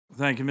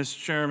Thank you, Mr.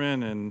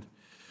 Chairman, and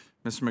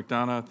Mr.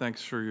 McDonough,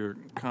 thanks for your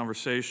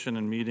conversation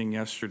and meeting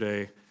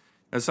yesterday.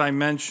 As I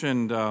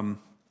mentioned,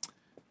 I'm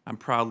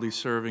proudly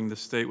serving the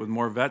state with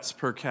more vets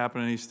per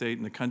capita than any state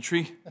in the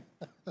country.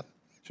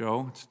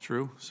 Joe, it's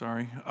true,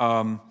 sorry.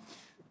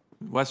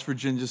 West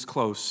Virginia's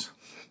close,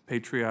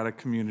 patriotic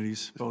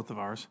communities, both of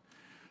ours.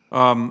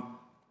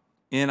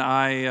 And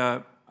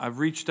I've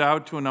reached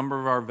out to a number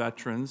of our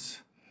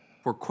veterans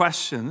for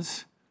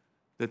questions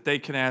that they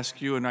can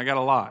ask you, and I got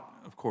a lot,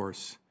 of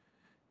course.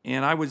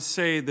 And I would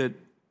say that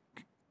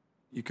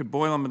you could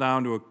boil them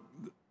down to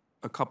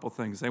a couple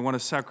things. They want a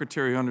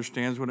secretary who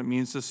understands what it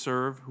means to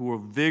serve, who will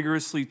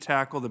vigorously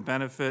tackle the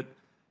benefit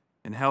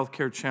and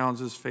healthcare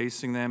challenges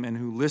facing them, and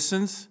who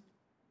listens,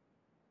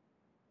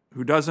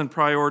 who doesn't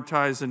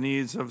prioritize the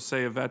needs of,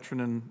 say, a veteran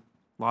in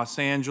Los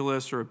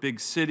Angeles or a big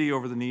city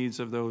over the needs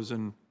of those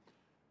in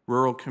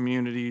rural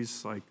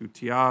communities like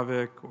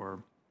Utiavik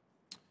or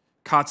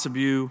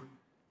Kotzebue,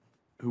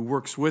 who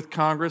works with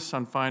Congress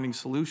on finding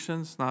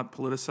solutions, not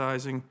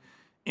politicizing,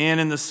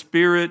 and in the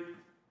spirit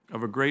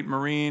of a great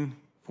Marine,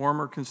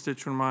 former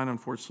constituent of mine,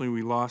 unfortunately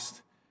we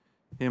lost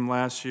him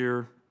last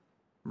year,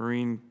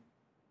 Marine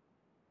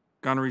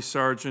Gunnery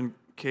Sergeant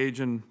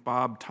Cajun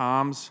Bob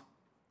Toms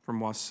from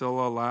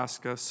Wasilla,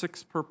 Alaska,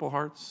 6 Purple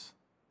Hearts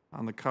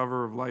on the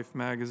cover of Life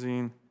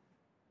magazine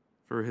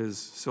for his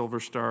Silver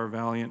Star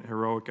valiant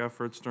heroic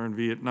efforts during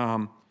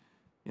Vietnam.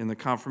 In the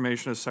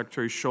confirmation of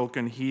Secretary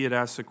Shulkin, he had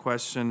asked a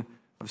question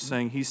of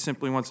saying he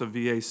simply wants a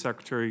VA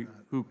secretary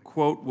who,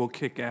 quote, will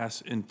kick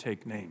ass and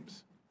take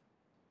names.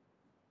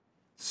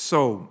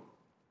 So,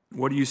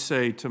 what do you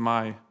say to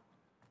my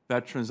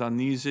veterans on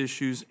these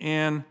issues?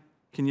 And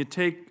can you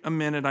take a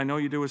minute, I know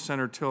you do with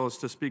Senator Tillis,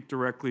 to speak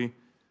directly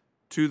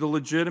to the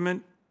legitimate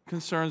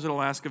concerns that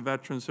Alaska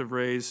veterans have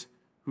raised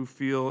who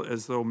feel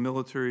as though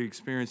military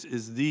experience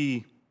is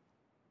the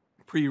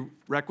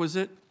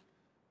prerequisite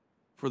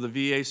for the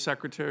VA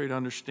secretary to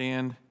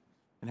understand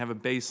and have a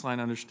baseline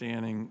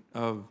understanding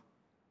of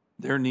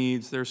their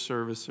needs, their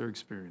service, their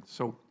experience.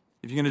 So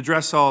if you can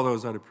address all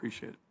those, I'd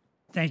appreciate it.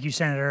 Thank you,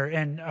 Senator.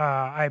 And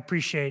I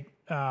appreciate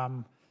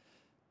the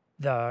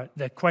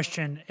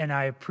question, and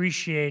I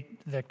appreciate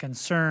the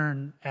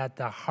concern at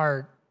the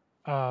heart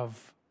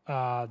of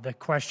the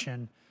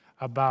question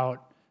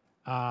about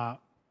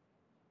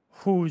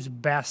who's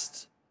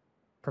best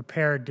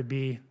prepared to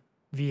be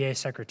VA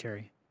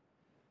secretary.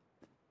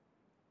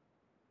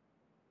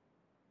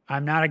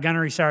 I'm not a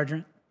gunnery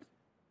sergeant,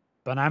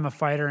 but I'm a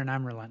fighter and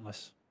I'm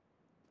relentless.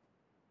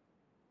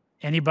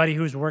 Anybody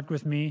who's worked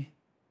with me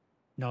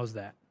knows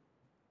that.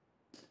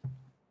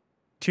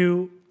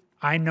 2,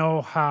 I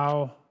know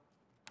how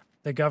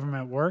the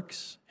government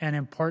works, and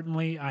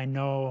importantly, I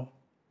know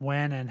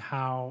when and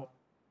how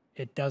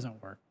it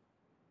doesn't work.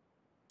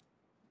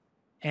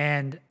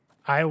 And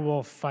I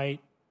will fight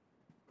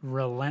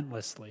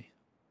relentlessly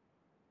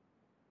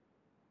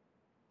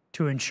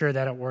to ensure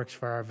that it works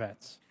for our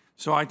vets.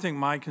 So I think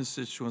my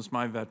constituents,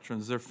 my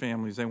veterans, their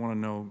families, they want to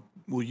know,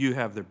 will you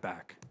have their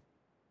back?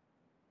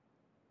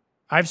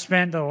 I've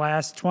spent the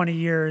last 20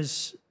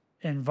 years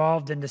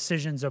involved in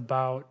decisions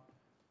about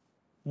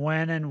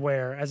when and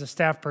where, as a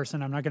staff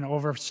person, I'm not going to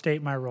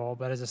overstate my role,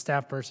 but as a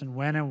staff person,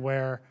 when and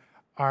where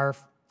our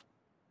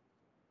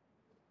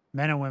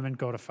men and women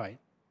go to fight.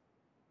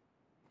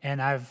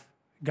 And I've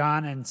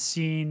gone and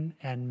seen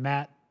and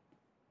met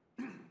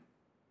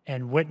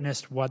and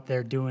witnessed what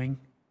they're doing.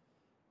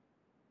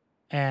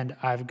 And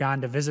I've gone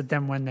to visit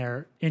them when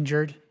they're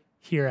injured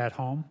here at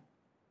home.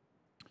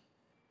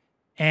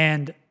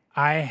 And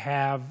I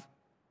have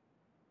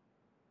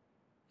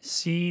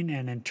seen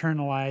and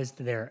internalized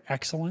their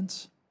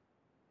excellence.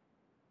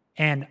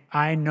 And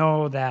I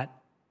know that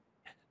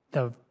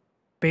the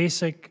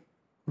basic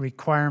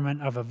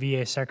requirement of a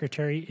VA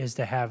secretary is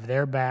to have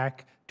their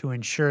back to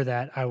ensure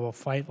that I will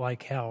fight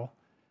like hell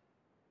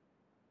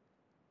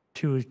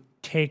to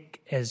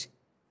take as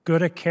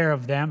good a care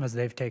of them as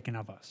they've taken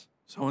of us.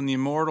 So in the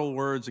immortal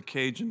words of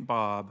Cajun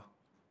Bob,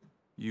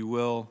 you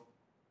will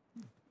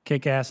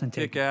kick ass and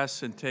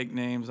take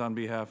names on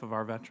behalf of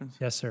our veterans?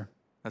 Yes, sir.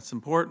 That's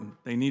important.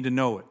 They need to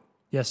know it.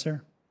 Yes,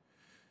 sir.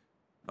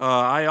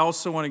 I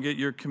also want to get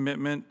your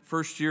commitment,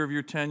 first year of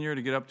your tenure,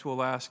 to get up to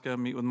Alaska,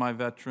 meet with my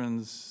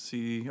veterans,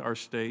 see our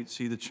state,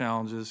 see the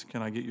challenges.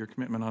 Can I get your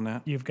commitment on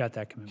that? You've got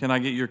that commitment. Can I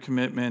get your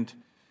commitment?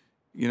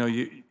 You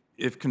know,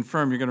 if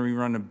confirmed, you're going to be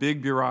running a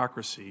big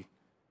bureaucracy.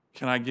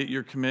 Can I get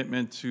your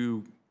commitment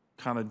to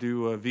kind of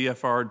do a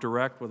VFR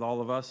direct with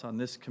all of us on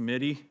this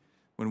committee?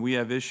 When we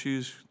have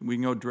issues, we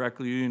can go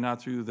directly to you,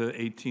 not through the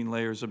 18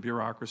 layers of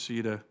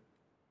bureaucracy to...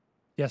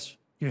 Yes,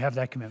 you have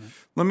that commitment.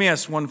 Let me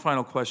ask one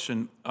final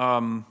question.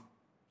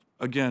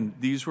 Again,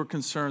 these were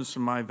concerns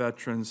from my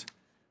veterans.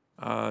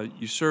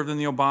 You served in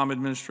the Obama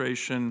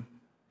administration.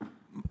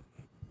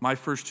 My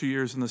first 2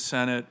 years in the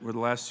Senate were the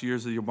last 2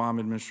 years of the Obama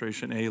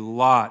administration. A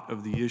lot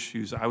of the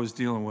issues I was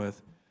dealing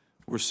with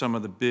were some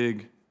of the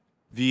big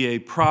VA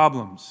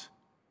problems.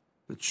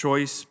 The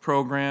choice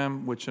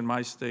program, which in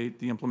my state,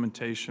 the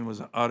implementation was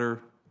an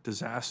utter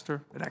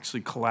disaster. It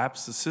actually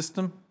collapsed the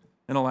system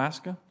in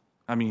Alaska.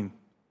 I mean,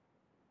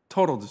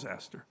 total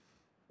disaster.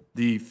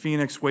 The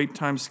Phoenix wait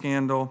time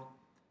scandal.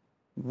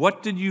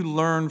 What did you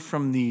learn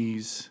from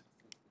these?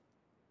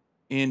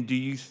 And do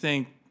you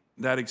think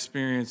that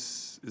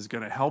experience is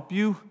going to help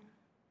you?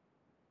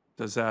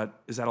 Is that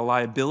a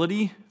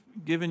liability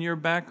given your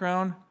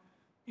background?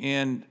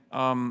 And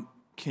can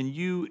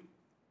you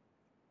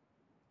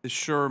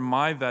assure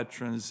my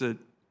veterans that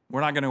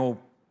we're not going to go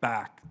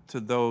back to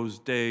those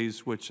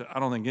days, which I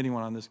don't think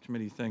anyone on this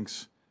committee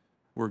thinks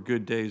were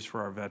good days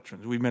for our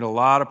veterans? We've made a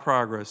lot of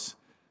progress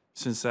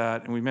since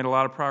that, and we've made a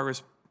lot of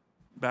progress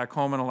back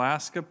home in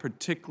Alaska,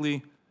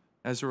 particularly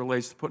as it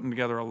relates to putting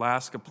together an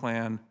Alaska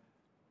plan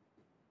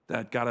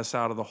that got us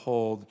out of the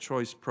hole the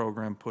choice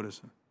program put us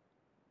in.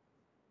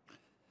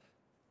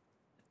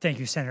 Thank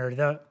you,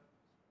 Senator.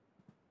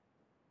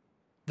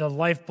 The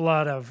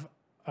lifeblood of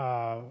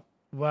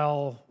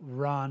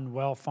well-run,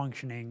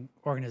 well-functioning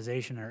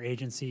organization or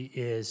agency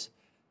is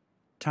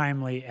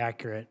timely,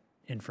 accurate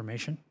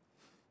information.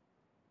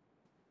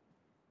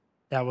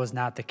 That was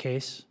not the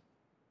case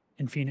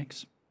in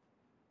Phoenix.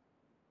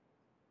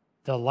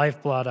 The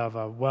lifeblood of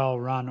a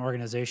well-run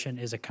organization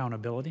is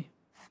accountability.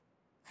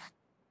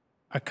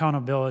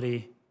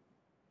 Accountability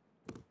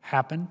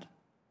happened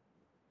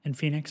in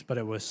Phoenix, but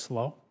it was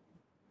slow.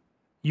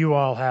 You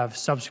all have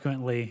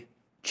subsequently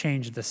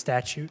changed the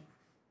statute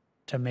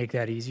to make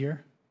that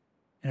easier,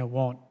 and it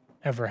won't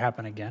ever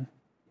happen again.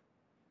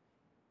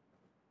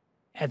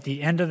 At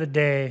the end of the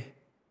day,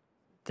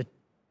 the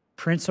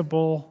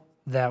principle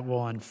that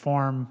will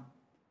inform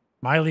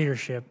my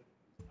leadership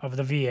of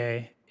the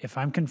VA, if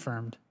I'm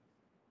confirmed,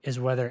 is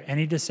whether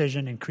any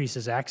decision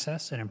increases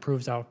access and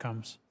improves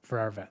outcomes for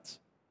our vets.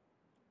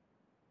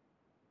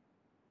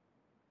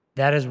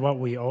 That is what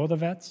we owe the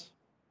vets.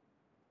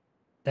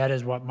 That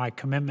is what my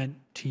commitment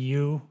to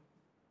you,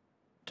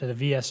 to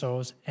the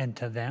VSOs, and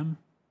to them,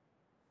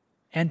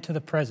 and to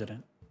the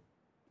president,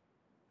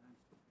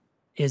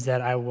 is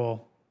that I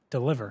will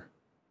deliver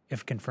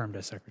if confirmed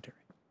as secretary.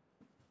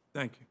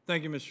 Thank you.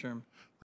 Thank you, Mr. Chairman.